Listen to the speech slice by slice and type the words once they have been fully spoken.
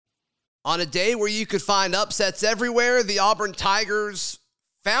On a day where you could find upsets everywhere, the Auburn Tigers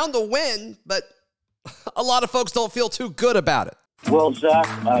found a win, but a lot of folks don't feel too good about it. Well, Zach,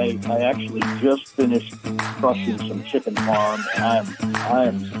 I actually just finished crushing some chicken farm, and I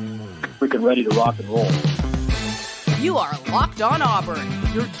am freaking ready to rock and roll. You are Locked On Auburn,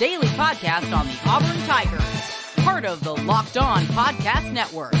 your daily podcast on the Auburn Tigers. Part of the Locked On Podcast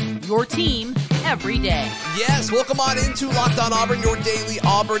Network, your team every day. Yes, welcome on into Locked On Auburn, your daily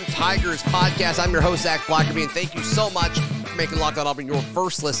Auburn Tigers podcast. I'm your host, Zach Blackerby, and thank you so much for making Locked On Auburn your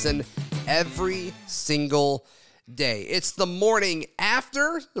first listen every single day. It's the morning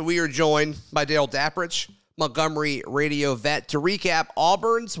after we are joined by Dale Daprich, Montgomery radio vet, to recap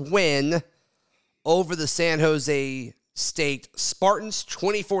Auburn's win over the San Jose State Spartans,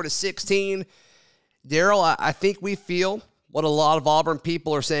 24-16. Daryl, I think we feel what a lot of Auburn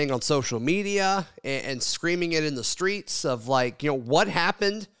people are saying on social media and screaming it in the streets of, like, what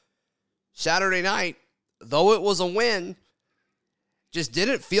happened Saturday night, though it was a win, just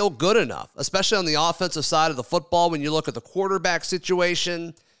didn't feel good enough, especially on the offensive side of the football. When you look at the quarterback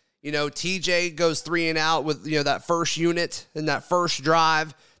situation, TJ goes 3 and out with, that first unit in that first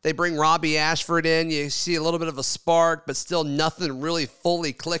drive. They bring Robbie Ashford in. You see a little bit of a spark, but still nothing really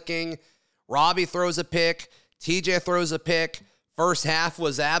fully clicking. Robbie throws a pick. TJ throws a pick. First half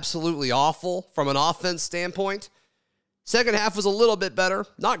was absolutely awful from an offense standpoint. Second half was a little bit better.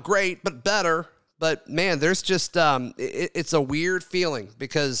 Not great, but better. But, man, there's just it's a weird feeling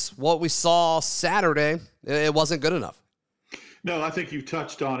because what we saw Saturday, it wasn't good enough. No, I think you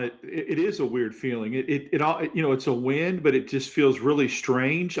touched on it. It is a weird feeling. It's a win, but it just feels really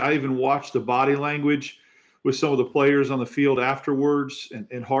strange. I even watched the body language with some of the players on the field afterwards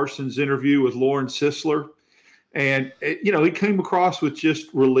and Harson's interview with Lauren Sisler. And, he came across with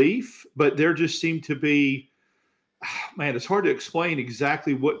just relief, but there just seemed to be, man, it's hard to explain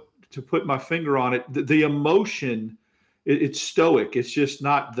exactly what to put my finger on it. The emotion, it's stoic. It's just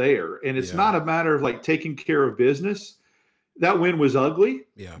not there. And it's not a matter of like taking care of business. That win was ugly.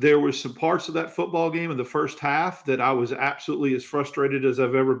 Yeah. There was some parts of that football game in the first half that I was absolutely as frustrated as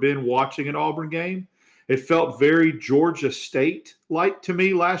I've ever been watching an Auburn game. It felt very Georgia State-like to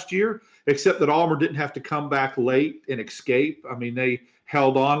me last year, except that Auburn didn't have to come back late and escape. I mean, they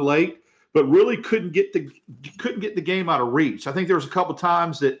held on late, but really couldn't get the game out of reach. I think there was a couple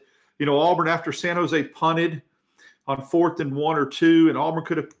times that, Auburn, after San Jose punted on 4th and 1 or 2, and Auburn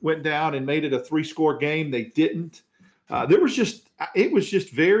could have went down and made it a 3-score game. They didn't. It was just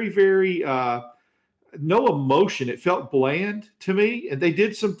very, very no emotion. It felt bland to me, and they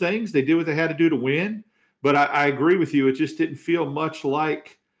did some things. They did what they had to do to win. But I agree with you. It just didn't feel much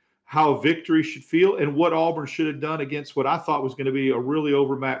like how a victory should feel and what Auburn should have done against what I thought was going to be a really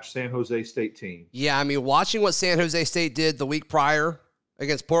overmatched San Jose State team. Yeah, I mean, watching what San Jose State did the week prior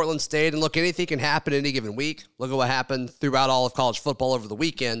against Portland State, and look, anything can happen any given week. Look at what happened throughout all of college football over the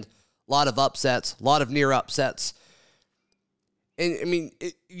weekend. A lot of upsets, a lot of near upsets. And, I mean,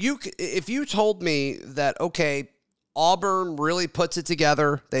 if you told me that, okay, Auburn really puts it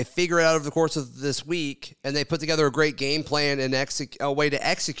together, they figure it out over the course of this week, and they put together a great game plan and a way to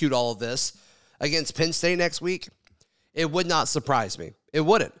execute all of this against Penn State next week, it would not surprise me. It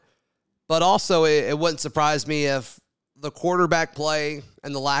wouldn't. But also, it wouldn't surprise me if the quarterback play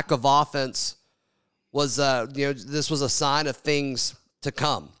and the lack of offense was, this was a sign of things to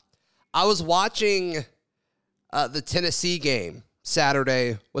come. I was watching the Tennessee game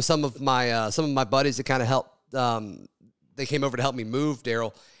Saturday with some of my buddies that kind of helped. They came over to help me move,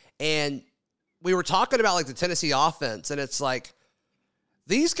 Daryl, and we were talking about like the Tennessee offense, and it's like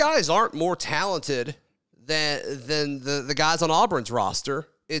these guys aren't more talented than the guys on Auburn's roster.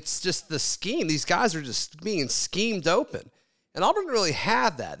 It's just the scheme. These guys are just being schemed open, and Auburn didn't really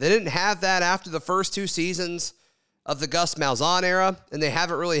have that. They didn't have that after the first 2 seasons of the Gus Malzahn era, and they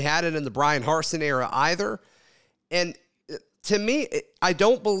haven't really had it in the Brian Harsin era either. And to me, I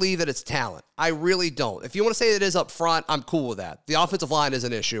don't believe that it's talent. I really don't. If you want to say it is up front, I'm cool with that. The offensive line is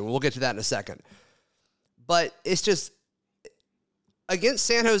an issue, and we'll get to that in a second. But it's just, against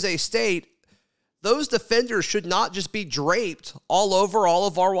San Jose State, those defenders should not just be draped all over all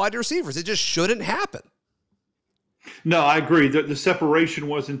of our wide receivers. It just shouldn't happen. No, I agree. The separation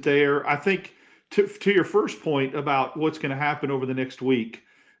wasn't there. I think to your first point about what's going to happen over the next week,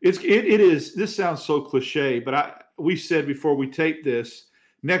 it is. This sounds so cliche, but we said before we taped this,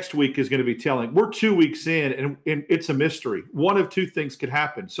 next week is going to be telling. We're 2 weeks in, and it's a mystery. One of 2 things could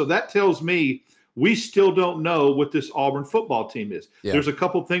happen. So that tells me we still don't know what this Auburn football team is. Yeah. There's a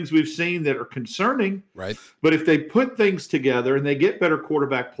couple things we've seen that are concerning. Right. But if they put things together and they get better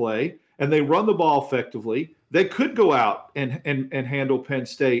quarterback play and they run the ball effectively, they could go out and handle Penn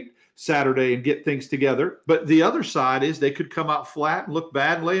State Saturday and get things together. But the other side is they could come out flat and look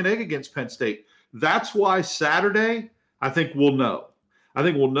bad and lay an egg against Penn State. That's why Saturday, I think we'll know.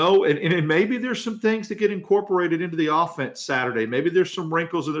 And maybe there's some things that get incorporated into the offense Saturday. Maybe there's some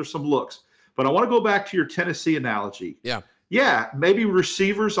wrinkles and there's some looks. But I want to go back to your Tennessee analogy. Yeah, maybe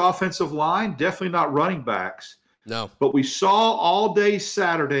receivers, offensive line, definitely not running backs. No. But we saw all day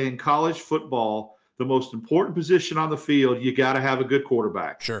Saturday in college football, the most important position on the field, you got to have a good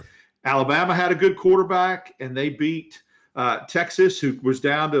quarterback. Sure. Alabama had a good quarterback, and they beat Texas, who was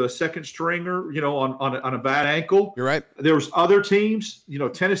down to a second stringer, on a bad ankle. You're right. There was other teams.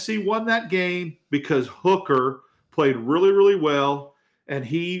 Tennessee won that game because Hooker played really, really well, and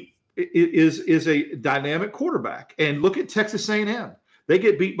he is a dynamic quarterback. And look at Texas A&M. They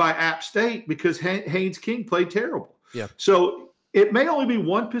get beat by App State because Haynes King played terrible. Yeah. So it may only be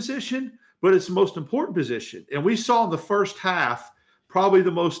one position, but it's the most important position. And we saw in the first half probably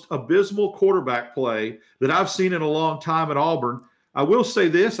the most abysmal quarterback play that I've seen in a long time at Auburn. I will say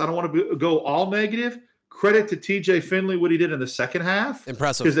this. I don't want to go all negative. Credit to TJ Finley, what he did in the second half.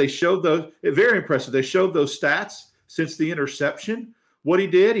 Impressive. Because they showed those, very impressive. They showed those stats since the interception. What he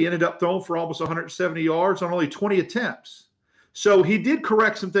did, he ended up throwing for almost 170 yards on only 20 attempts. So he did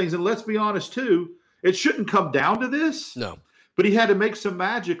correct some things. And let's be honest, too, it shouldn't come down to this. No. But he had to make some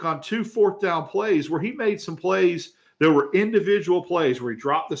magic on 2 fourth-down plays where he made some plays. There were individual plays where he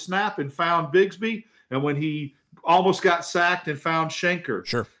dropped the snap and found Bigsby, and when he almost got sacked and found Schenker.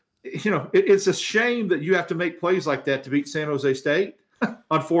 Sure. It's a shame that you have to make plays like that to beat San Jose State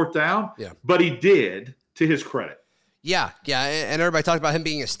on fourth down. Yeah. But he did, to his credit. Yeah. And everybody talked about him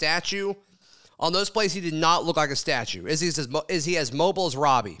being a statue. On those plays, he did not look like a statue. Is he as mobile as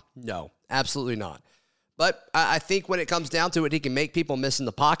Robbie? No, absolutely not. But I think when it comes down to it, he can make people miss in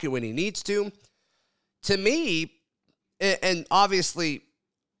the pocket when he needs to. To me, and obviously,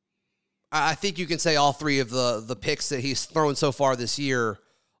 I think you can say all three of the picks that he's thrown so far this year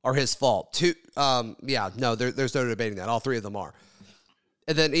are his fault. There's no debating that. All three of them are.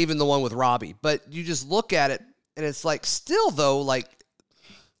 And then even the one with Robbie. But you just look at it, and it's like, still, though, like,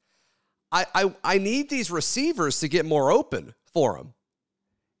 I need these receivers to get more open for him.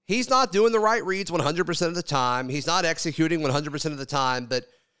 He's not doing the right reads 100% of the time. He's not executing 100% of the time. But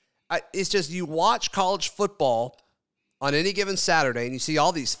it's just you watch college football on any given Saturday, and you see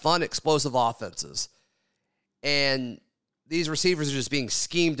all these fun, explosive offenses. And these receivers are just being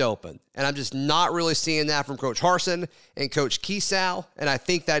schemed open. And I'm just not really seeing that from Coach Harsin and Coach Kiesau. And I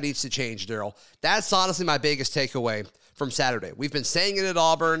think that needs to change, Daryl. That's honestly my biggest takeaway from Saturday. We've been saying it at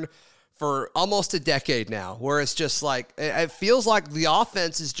Auburn for almost a decade now, where it's just like, it feels like the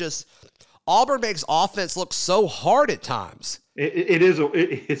offense is just, Auburn makes offense look so hard at times. It is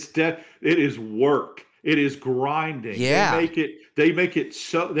work. It is grinding. Yeah. They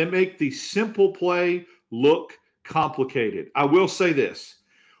make the simple play look complicated. I will say this.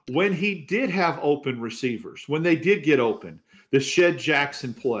 When he did have open receivers, when they did get open, the Shed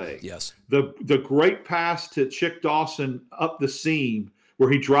Jackson play. Yes. The great pass to Chick Dawson up the seam where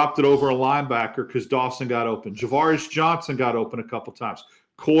he dropped it over a linebacker because Dawson got open. Javarius Johnson got open a couple times.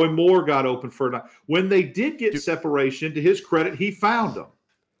 Coy Moore got open for a night. When they did get separation, to his credit, he found them.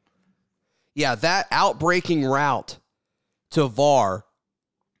 Yeah, that outbreaking route to VAR,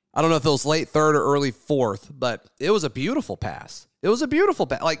 I don't know if it was late third or early fourth, but it was a beautiful pass. It was a beautiful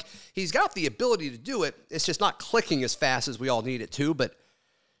pass. Like, he's got the ability to do it. It's just not clicking as fast as we all need it to, but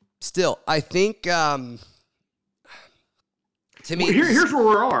still, I think to me, here's where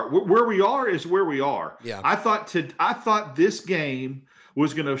we are. Where we are is where we are. Yeah. I thought this game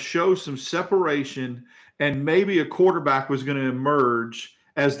was going to show some separation, and maybe a quarterback was going to emerge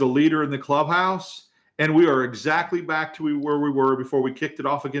as the leader in the clubhouse. And we are exactly back to where we were before we kicked it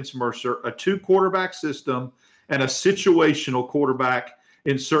off against Mercer, a 2-quarterback system and a situational quarterback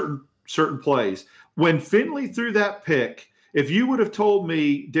in certain plays. When Finley threw that pick, if you would have told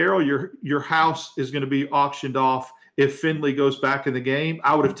me, Daryl, your house is going to be auctioned off if Finley goes back in the game,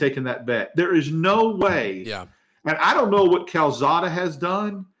 I would have taken that bet. There is no way. Yeah. And I don't know what Calzada has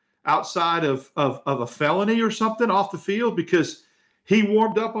done outside of a felony or something off the field, because he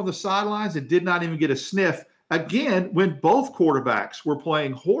warmed up on the sidelines and did not even get a sniff, again, when both quarterbacks were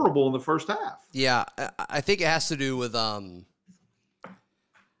playing horrible in the first half. Yeah, I think it has to do with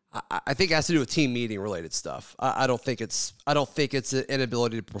team meeting related stuff. I don't think it's an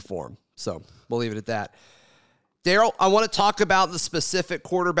inability to perform. So we'll leave it at that. Daryl, I want to talk about the specific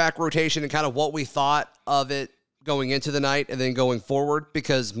quarterback rotation and kind of what we thought of it going into the night and then going forward,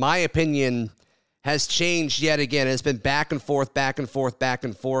 because my opinion has changed yet again. It's been back and forth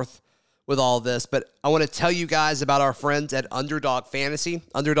with all this, but I want to tell you guys about our friends at Underdog Fantasy.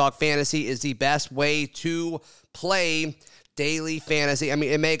 Underdog Fantasy is the best way to play daily fantasy. I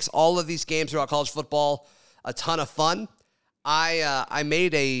mean, it makes all of these games throughout college football a ton of fun. I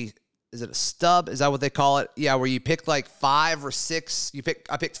made is it a stub? Is that what they call it? Yeah, where you pick like 5 or 6.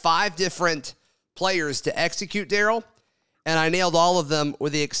 I picked 5 different players to execute, Daryl, and I nailed all of them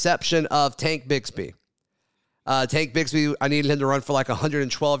with the exception of Tank Bigsby. Tank Bigsby, I needed him to run for like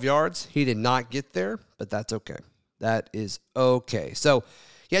 112 yards. He did not get there, but that's okay. That is okay. So,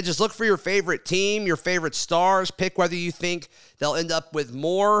 yeah, just look for your favorite team, your favorite stars. Pick whether you think they'll end up with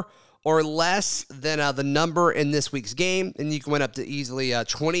more or less than the number in this week's game, and you can win up to easily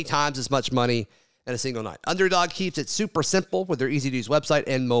 20 times as much money in a single night. Underdog keeps it super simple with their easy-to-use website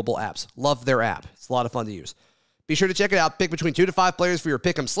and mobile apps. Love their app. It's a lot of fun to use. Be sure to check it out. Pick between 2 to 5 players for your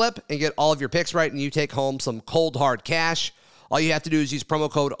pick 'em slip and get all of your picks right, and you take home some cold, hard cash. All you have to do is use promo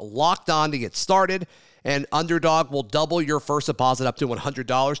code LOCKEDON to get started, and Underdog will double your first deposit up to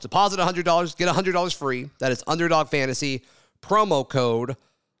 $100. Deposit $100, get $100 free. That is Underdog Fantasy, promo code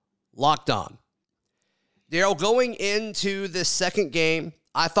LOCKEDON. Daryl, going into this second game,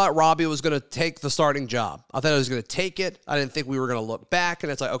 I thought Robbie was going to take the starting job. I thought he was going to take it. I didn't think we were going to look back,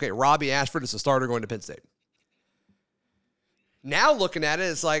 and it's like, okay, Robbie Ashford is the starter going to Penn State. Now looking at it,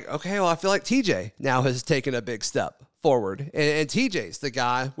 it's like, okay, well, I feel like TJ now has taken a big step forward. And TJ's the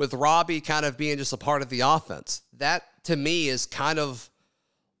guy with Robbie kind of being just a part of the offense. That, to me, is kind of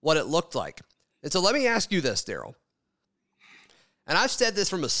what it looked like. And so let me ask you this, Daryl. And I've said this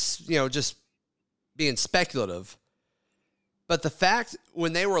from just being speculative. But the fact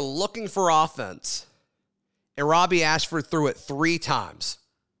when they were looking for offense and Robbie Ashford threw it 3 times,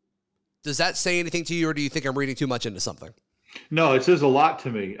 does that say anything to you, or do you think I'm reading too much into something? No, it says a lot to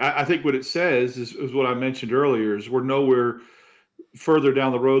me. I think what it says is what I mentioned earlier, is we're nowhere further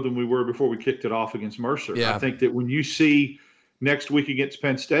down the road than we were before we kicked it off against Mercer. Yeah. I think that when you see next week against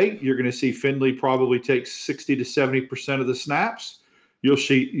Penn State, you're going to see Finley probably take 60 to 70% of the snaps. You'll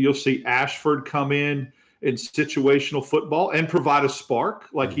see Ashford come in situational football and provide a spark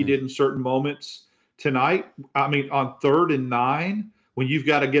like he did in certain moments tonight. I mean, on 3rd and 9, when you've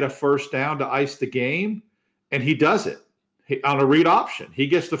got to get a first down to ice the game, and he does it. On a read option, he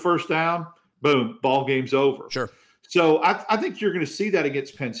gets the first down, boom, ball game's over. Sure. So I think you're going to see that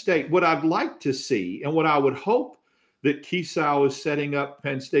against Penn State. What I'd like to see, and what I would hope that Keesow is setting up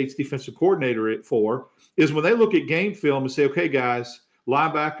Penn State's defensive coordinator for, is when they look at game film and say, okay, guys,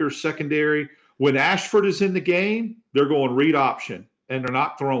 linebackers, secondary, when Ashford is in the game, they're going read option, and they're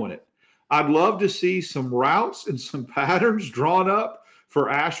not throwing it. I'd love to see some routes and some patterns drawn up for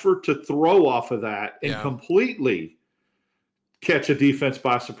Ashford to throw off of that and completely catch a defense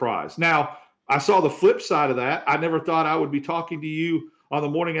by surprise. Now, I saw the flip side of that. I never thought I would be talking to you on the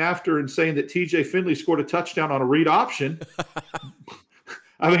morning after and saying that TJ Finley scored a touchdown on a read option.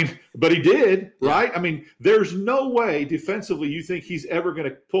 I mean, but he did, right? I mean, there's no way defensively you think he's ever going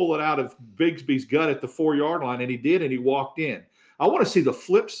to pull it out of Bigsby's gut at the 4-yard line, and he did, and he walked in. I want to see the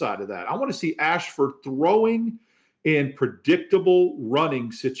flip side of that. I want to see Ashford throwing in predictable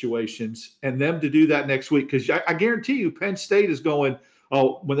running situations, and them to do that next week. Because I guarantee you Penn State is going,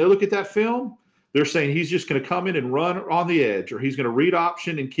 when they look at that film, they're saying he's just going to come in and run on the edge, or he's going to read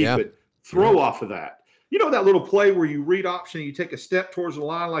option and keep it. Throw off of that. You know that little play where you read option and you take a step towards the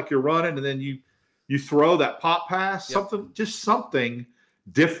line like you're running, and then you throw that pop pass, something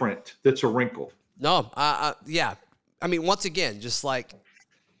different that's a wrinkle. No, yeah. I mean, once again, just like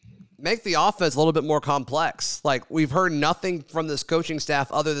make the offense a little bit more complex. Like, we've heard nothing from this coaching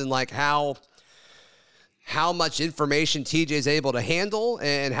staff other than like how much information TJ's able to handle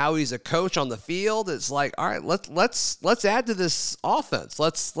and how he's a coach on the field. It's like, all right, let's add to this offense.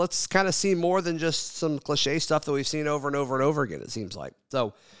 Let's kind of see more than just some cliche stuff that we've seen over and over and over again, it seems like. So,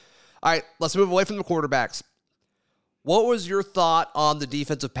 all right, let's move away from the quarterbacks. What was your thought on the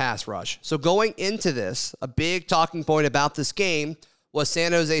defensive pass rush? So going into this, a big talking point about this game was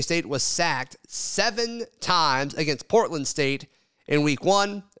San Jose State was sacked 7 times against Portland State in week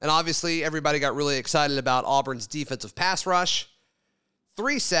 1. And obviously everybody got really excited about Auburn's defensive pass rush.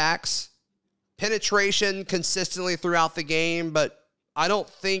 3 sacks, penetration consistently throughout the game, but I don't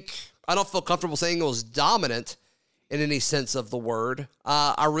feel comfortable saying it was dominant in any sense of the word.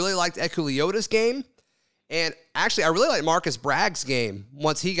 I really liked Ekuleota's game. And actually, I really liked Marcus Bragg's game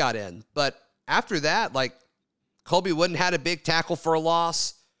once he got in. But after that, like, Colby Wooden had a big tackle for a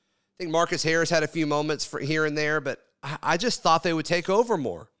loss. I think Marcus Harris had a few moments for here and there, but I just thought they would take over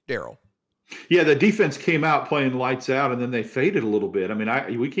more, Daryl. Yeah, the defense came out playing lights out, and then they faded a little bit. I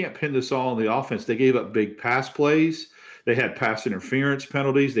mean, we can't pin this all on the offense. They gave up big pass plays. They had pass interference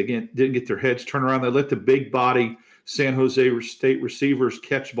penalties. They didn't get their heads turned around. They let the big body San Jose State receivers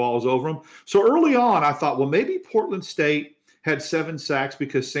catch balls over them. So early on, I thought, well, maybe Portland State had 7 sacks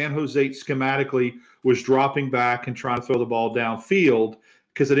because San Jose schematically was dropping back and trying to throw the ball downfield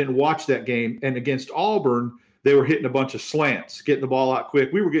because I didn't watch that game. And against Auburn, they were hitting a bunch of slants, getting the ball out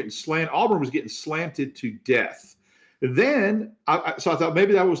quick. We were getting Auburn was getting slanted to death. Then, so I thought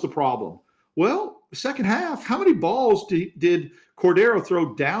maybe that was the problem. Well, second half, how many balls did Cordero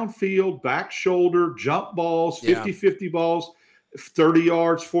throw downfield, back shoulder, jump balls, 50-50 balls, 30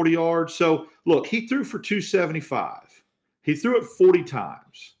 yards, 40 yards? So, look, he threw for 275. He threw it 40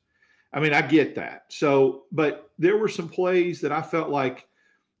 times. I mean, I get that. So, but there were some plays that I felt like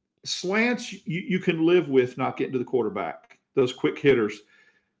slants you can live with not getting to the quarterback, those quick hitters.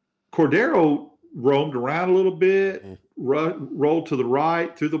 Cordero roamed around a little bit, rolled to the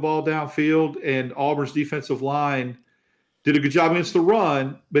right, threw the ball downfield, and Auburn's defensive line did a good job against the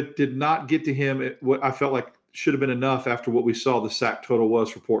run, but did not get to him at what I felt like should have been enough after what we saw the sack total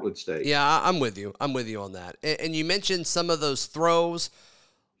was for Portland State. Yeah, I'm with you. I'm with you on that. And you mentioned some of those throws.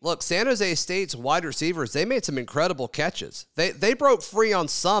 Look, San Jose State's wide receivers, they made some incredible catches. They broke free on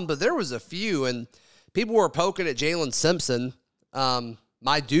some, but there was a few, and people were poking at Jalen Simpson,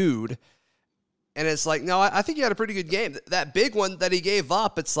 my dude. And it's like, no, I think he had a pretty good game. That big one that he gave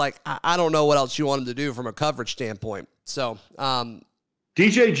up, it's like, I don't know what else you want him to do from a coverage standpoint. So,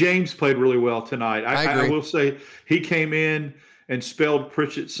 DJ James played really well tonight. I agree. I will say he came in and spelled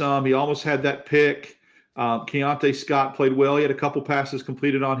Pritchett some. He almost had that pick. Keontae Scott played well. He had a couple passes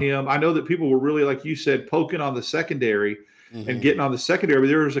completed on him. I know that people were really, like you said, poking on the secondary and getting on the secondary.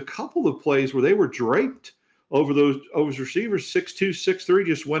 There was a couple of plays where they were draped over those receivers. 6'2", 6'3",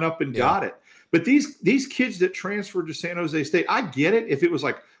 just went up and got it. But these kids that transferred to San Jose State, I get it. If it was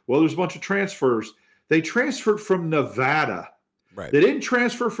like, well, there's a bunch of transfers. They transferred from Nevada. Right. They didn't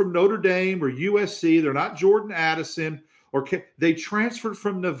transfer from Notre Dame or USC. They're not Jordan Addison. They transferred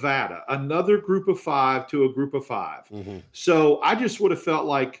from Nevada, another group of 5 to a group of 5. So I just would have felt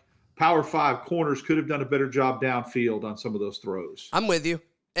like Power 5 corners could have done a better job downfield on some of those throws. I'm with you.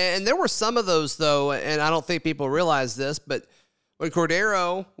 And there were some of those, though, and I don't think people realize this, but when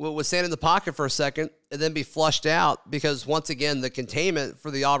Cordero would stand in the pocket for a second and then be flushed out because, once again, the containment for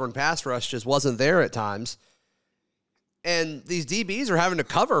the Auburn pass rush just wasn't there at times. And these DBs are having to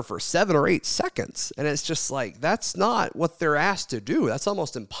cover for 7 or 8 seconds. And it's just like, that's not what they're asked to do. That's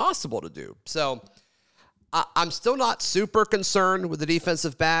almost impossible to do. So I'm still not super concerned with the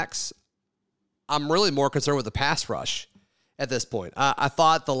defensive backs. I'm really more concerned with the pass rush at this point. I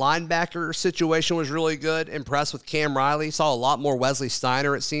thought the linebacker situation was really good. Impressed with Cam Riley. Saw a lot more Wesley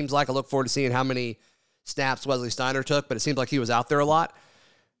Steiner, it seems like. I look forward to seeing how many snaps Wesley Steiner took, but it seems like he was out there a lot.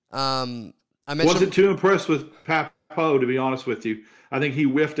 I wasn't too impressed with Papo, to be honest with you. I think he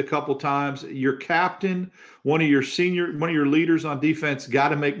whiffed a couple times. Your captain, one of your leaders on defense, got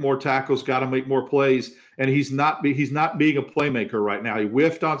to make more tackles, got to make more plays, and he's not being a playmaker right now. He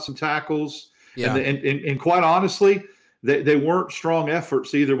whiffed on some tackles, and quite honestly, they weren't strong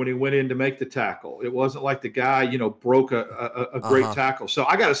efforts either when he went in to make the tackle. It wasn't like the guy, broke a great tackle. So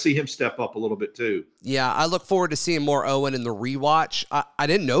I got to see him step up a little bit too. Yeah, I look forward to seeing more Owen in the rewatch. I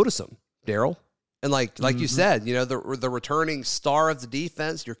didn't notice him, Daryl. And like you said, the returning star of the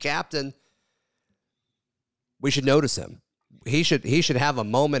defense, your captain, we should notice him. He should have a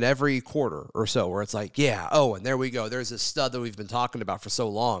moment every quarter or so where it's like, yeah, and there we go. There's this stud that we've been talking about for so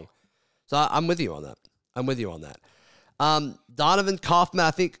long. So I'm with you on that. Donovan Kaufman,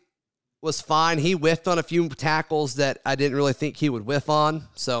 I think, was fine. He whiffed on a few tackles that I didn't really think he would whiff on.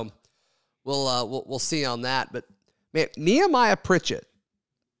 So we'll see on that. But man, Nehemiah Pritchett,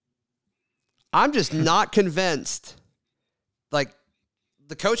 I'm just not convinced. Like,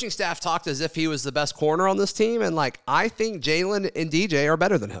 the coaching staff talked as if he was the best corner on this team, and I think Jalen and DJ are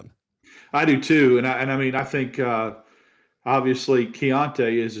better than him. I do too, and I mean I think obviously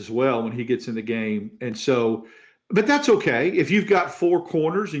Keontae is as well when he gets in the game, and so. But that's okay if you've got 4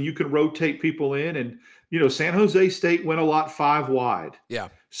 corners and you can rotate people in. And, San Jose State went a lot 5 wide. Yeah.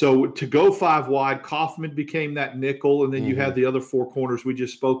 So to go 5 wide, Kaufman became that nickel. And then you had the other 4 corners we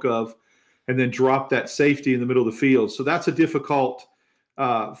just spoke of, and then drop that safety in the middle of the field. So that's a difficult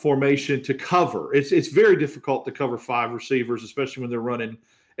formation to cover. It's very difficult to cover 5 receivers, especially when they're running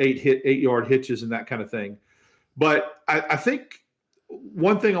 8-yard hitches and that kind of thing. But I think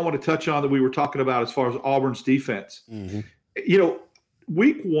one thing I want to touch on that we were talking about as far as Auburn's defense,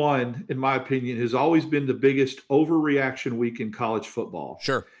 week 1, in my opinion, has always been the biggest overreaction week in college football.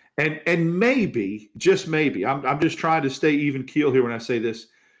 Sure. And maybe, just maybe, I'm just trying to stay even keel here when I say this.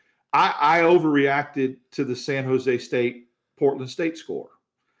 I overreacted to the San Jose State Portland State score,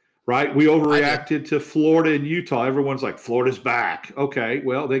 right? We overreacted to Florida and Utah. Everyone's like, Florida's back. Okay,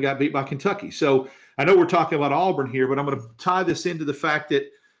 well, they got beat by Kentucky. So I know we're talking about Auburn here, but I'm going to tie this into the fact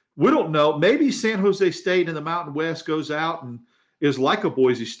that we don't know. Maybe San Jose State in the Mountain West goes out and is like a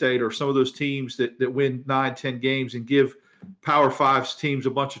Boise State or some of those teams that win 9-10 games and give Power Fives teams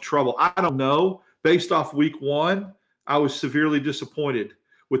a bunch of trouble. I don't know. Based off week one, I was severely disappointed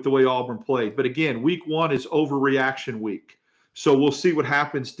with the way Auburn played. But again, week one is overreaction week. So we'll see what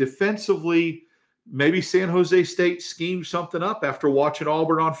happens defensively. Maybe San Jose State schemed something up after watching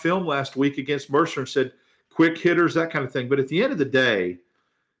Auburn on film last week against Mercer and said, quick hitters, that kind of thing. But at the end of the day,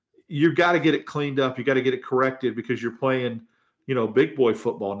 you've got to get it cleaned up. You got to get it corrected because you're playing, big boy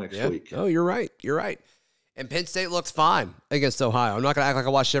football next week. Oh, you're right. You're right. And Penn State looks fine against Ohio. I'm not going to act like I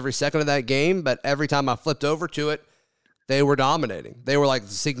watched every second of that game, but every time I flipped over to it, they were dominating. They were like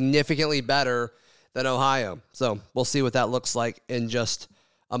significantly better than Ohio. So we'll see what that looks like in just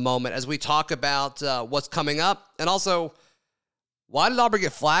a moment as we talk about what's coming up. And also, why did Auburn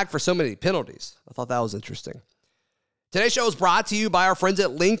get flagged for so many penalties? I thought that was interesting. Today's show is brought to you by our friends at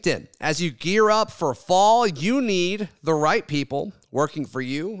LinkedIn. As you gear up for fall, you need the right people working for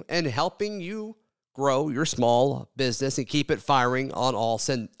you and helping you grow your small business and keep it firing on all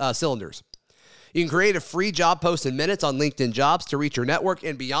cylinders. You can create a free job post in minutes on LinkedIn Jobs to reach your network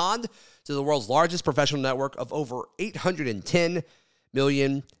and beyond to the world's largest professional network of over 810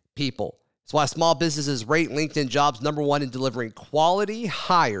 million people. That's why small businesses rate LinkedIn Jobs number one in delivering quality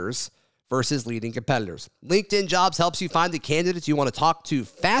hires versus leading competitors. LinkedIn Jobs helps you find the candidates you want to talk to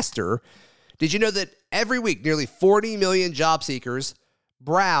faster. Did you know that every week, nearly 40 million job seekers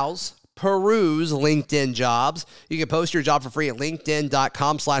peruse LinkedIn Jobs? You can post your job for free at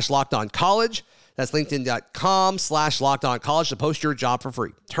linkedin.com/lockedoncollege. That's linkedin.com/lockedoncollege to post your job for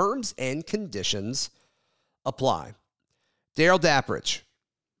free. Terms and conditions apply. Darrell Dapprich,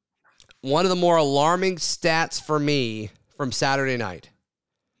 one of the more alarming stats for me from Saturday night.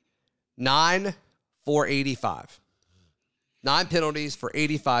 9 for 85. 9 penalties for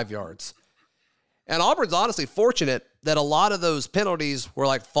 85 yards. And Auburn's honestly fortunate that a lot of those penalties were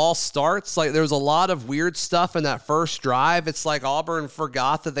like false starts. Like there was a lot of weird stuff in that first drive. It's like Auburn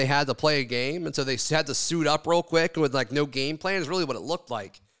forgot that they had to play a game, and so they had to suit up real quick with like no game plan is really what it looked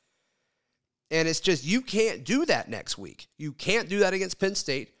like. And it's just, you can't do that next week. You can't do that against Penn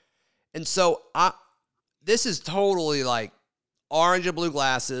State. And so this is totally like orange and blue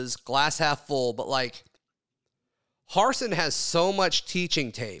glasses, glass half full, but like Harsin has so much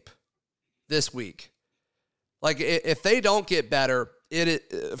teaching tape this week. Like if they don't get better,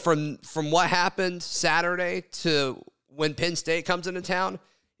 from what happened Saturday to when Penn State comes into town,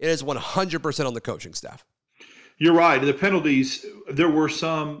 it is 100% on the coaching staff. You're right. The penalties, there were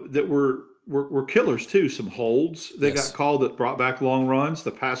some that were killers too. Some holds that got called that brought back long runs,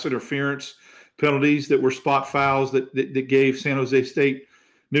 the pass interference penalties that were spot fouls that gave San Jose State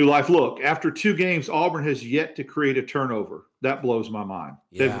new life. Look, after 2 games, Auburn has yet to create a turnover. That blows my mind.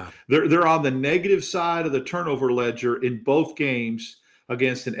 Yeah. They're on the negative side of the turnover ledger in both games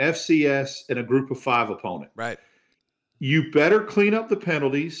against an FCS and a group of 5 opponent. Right. You better clean up the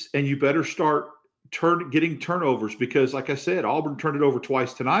penalties and you better start getting turnovers because, like I said, Auburn turned it over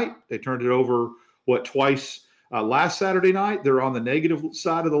twice tonight. They turned it over, twice last Saturday night. They're on the negative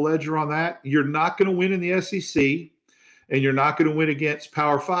side of the ledger on that. You're not going to win in the SEC, and you're not going to win against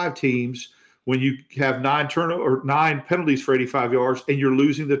Power 5 teams when you have 9 penalties for 85 yards and you're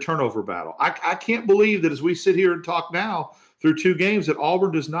losing the turnover battle. I can't believe that as we sit here and talk now through 2 games that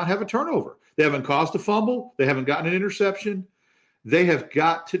Auburn does not have a turnover. They haven't caused a fumble. They haven't gotten an interception. They have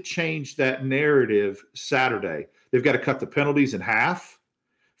got to change that narrative Saturday. They've got to cut the penalties in half,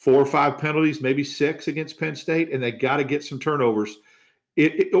 4 or 5 penalties, maybe 6 against Penn State, and they got to get some turnovers.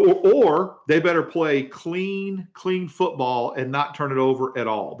 Or they better play clean football and not turn it over at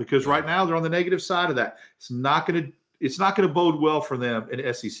all. Because right now they're on the negative side of that. It's not going to bode well for them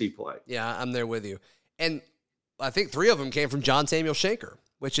in SEC play. Yeah, I'm there with you. And I think 3 of them came from John Samuel Shanker,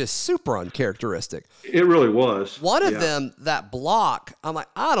 which is super uncharacteristic. It really was. One of them, that block, I'm like,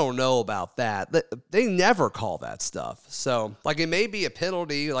 I don't know about that. They never call that stuff. So, like, it may be a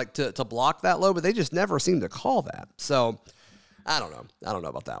penalty, like, to block that low, but they just never seem to call that. So, I don't know. I don't know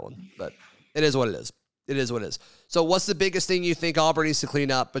about that one. But it is what it is. It is what it is. So, what's the biggest thing you think Auburn needs to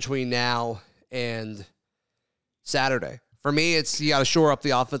clean up between now and Saturday? For me, it's you got to shore up the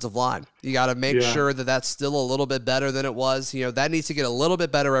offensive line. You got to make sure that that's still a little bit better than it was. You know, that needs to get a little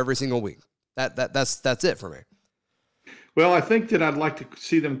bit better every single week. That's it for me. Well, I think that I'd like to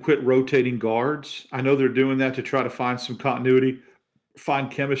see them quit rotating guards. I know they're doing that to try to find some continuity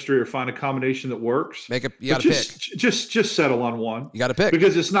find chemistry or find a combination that works. You got to pick. Just settle on one. You got to pick.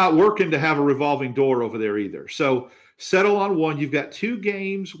 Because it's not working to have a revolving door over there either. So settle on one. You've got 2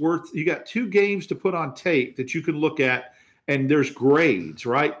 games to put on tape that you can look at, and there's grades,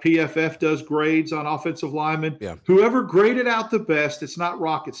 right? PFF does grades on offensive linemen. Yeah. Whoever graded out the best, it's not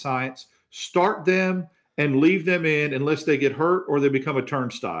rocket science, start them and leave them in unless they get hurt or they become a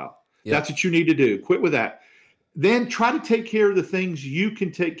turnstile. Yep. That's what you need to do. Quit with that. Then try to take care of the things you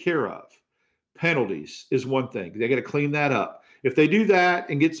can take care of. Penalties is one thing. They got to clean that up. If they do that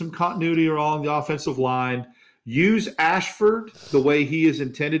and get some continuity along the offensive line, use Ashford the way he is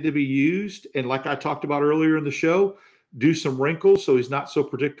intended to be used. And like I talked about earlier in the show, do some wrinkles so he's not so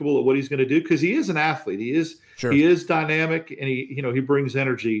predictable at what he's going to do, because he is an athlete. He is dynamic, and he brings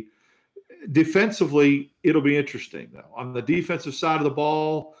energy. Defensively, it'll be interesting, though. On the defensive side of the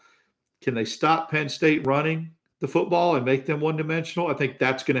ball, can they stop Penn State running the football and make them one-dimensional? I think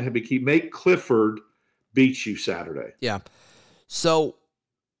that's going to have to keep. Make Clifford beat you Saturday. Yeah. So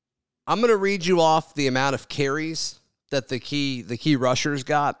I'm going to read you off the amount of carries that the key rushers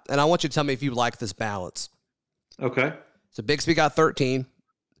got, and I want you to tell me if you like this balance. Okay. So Bigsby got 13.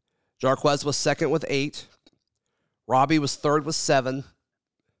 Jarquez was second with 8. Robbie was third with 7.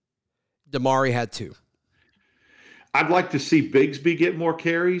 Damari had 2. I'd like to see Bigsby get more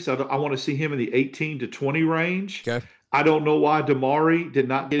carries. I want to see him in the 18 to 20 range. Okay. I don't know why Damari did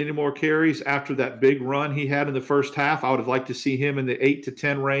not get any more carries after that big run he had in the first half. I would have liked to see him in the 8 to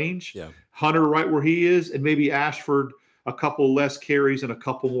 10 range. Yeah. Hunter right where he is, and maybe Ashford a couple less carries and a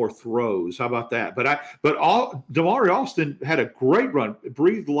couple more throws. How about that? But Damari Alston had a great run,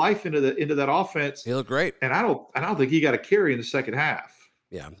 breathed life into that offense. He looked great, and I don't think he got a carry in the second half.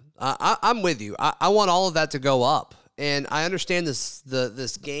 Yeah, I'm with you. I want all of that to go up, and I understand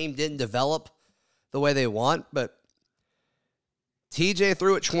this game didn't develop the way they want, but TJ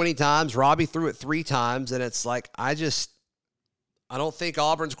threw it 20 times, Robbie threw it 3 times, and it's like I don't think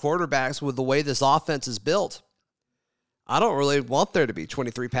Auburn's quarterbacks, with the way this offense is built, I don't really want there to be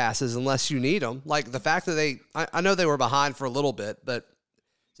 23 passes unless you need them. Like the fact that I know they were behind for a little bit, but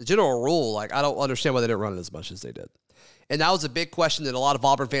it's a general rule. Like I don't understand why they didn't run it as much as they did. And that was a big question that a lot of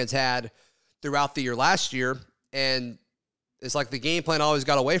Auburn fans had throughout the year last year. And it's like the game plan always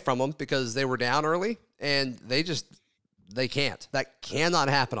got away from them because they were down early, and they can't. That cannot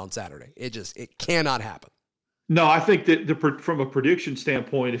happen on Saturday. It cannot happen. No, I think that from a prediction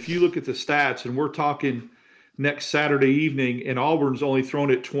standpoint, if you look at the stats, and we're talking next Saturday evening, and Auburn's only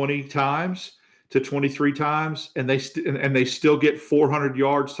thrown it 20 times to 23 times, and they still get 400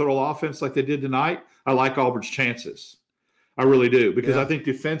 yards total offense like they did tonight, I like Auburn's chances. I really do, because I think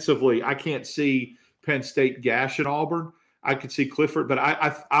defensively, I can't see Penn State gashing Auburn. I could see Clifford, but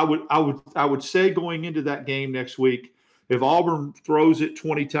I would say going into that game next week, if Auburn throws it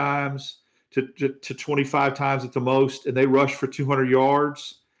 20 times to 25 times at the most, and they rush for 200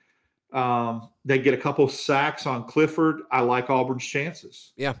 yards, they get a couple of sacks on Clifford, I like Auburn's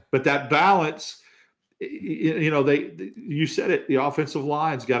chances. Yeah. But that balance, you said it, the offensive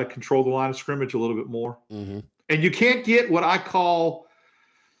line's got to control the line of scrimmage a little bit more. Mm-hmm. And you can't get what I call,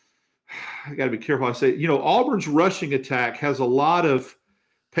 I got to be careful I say, Auburn's rushing attack has a lot of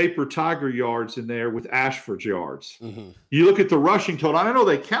paper tiger yards in there with Ashford's yards. Mm-hmm. You look at the rushing total. I know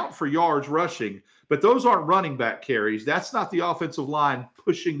they count for yards rushing, but those aren't running back carries. That's not the offensive line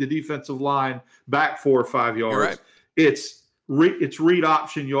pushing the defensive line back 4 or 5 yards. You're right. It's read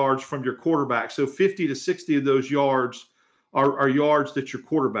option yards from your quarterback. So 50 to 60 of those yards are yards that your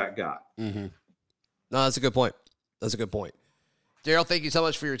quarterback got. Mm-hmm. No, that's a good point. Daryl, thank you so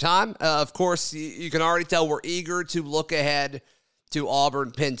much for your time. Of course, you can already tell we're eager to look ahead to Auburn,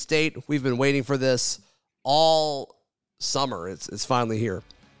 Penn State. We've been waiting for this all summer. It's finally here.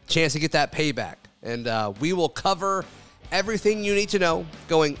 Chance to get that payback. And we will cover everything you need to know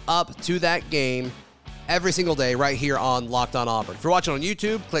going up to that game every single day right here on Locked On Auburn. If you're watching on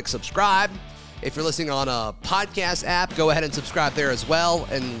YouTube, click subscribe. If you're listening on a podcast app, go ahead and subscribe there as well,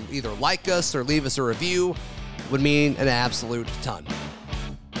 and either like us or leave us a review. It would mean an absolute ton.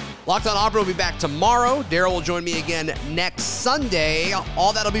 Locked On Auburn will be back tomorrow. Daryl will join me again next Sunday.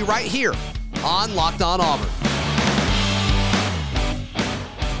 All that'll be right here on Locked On Auburn.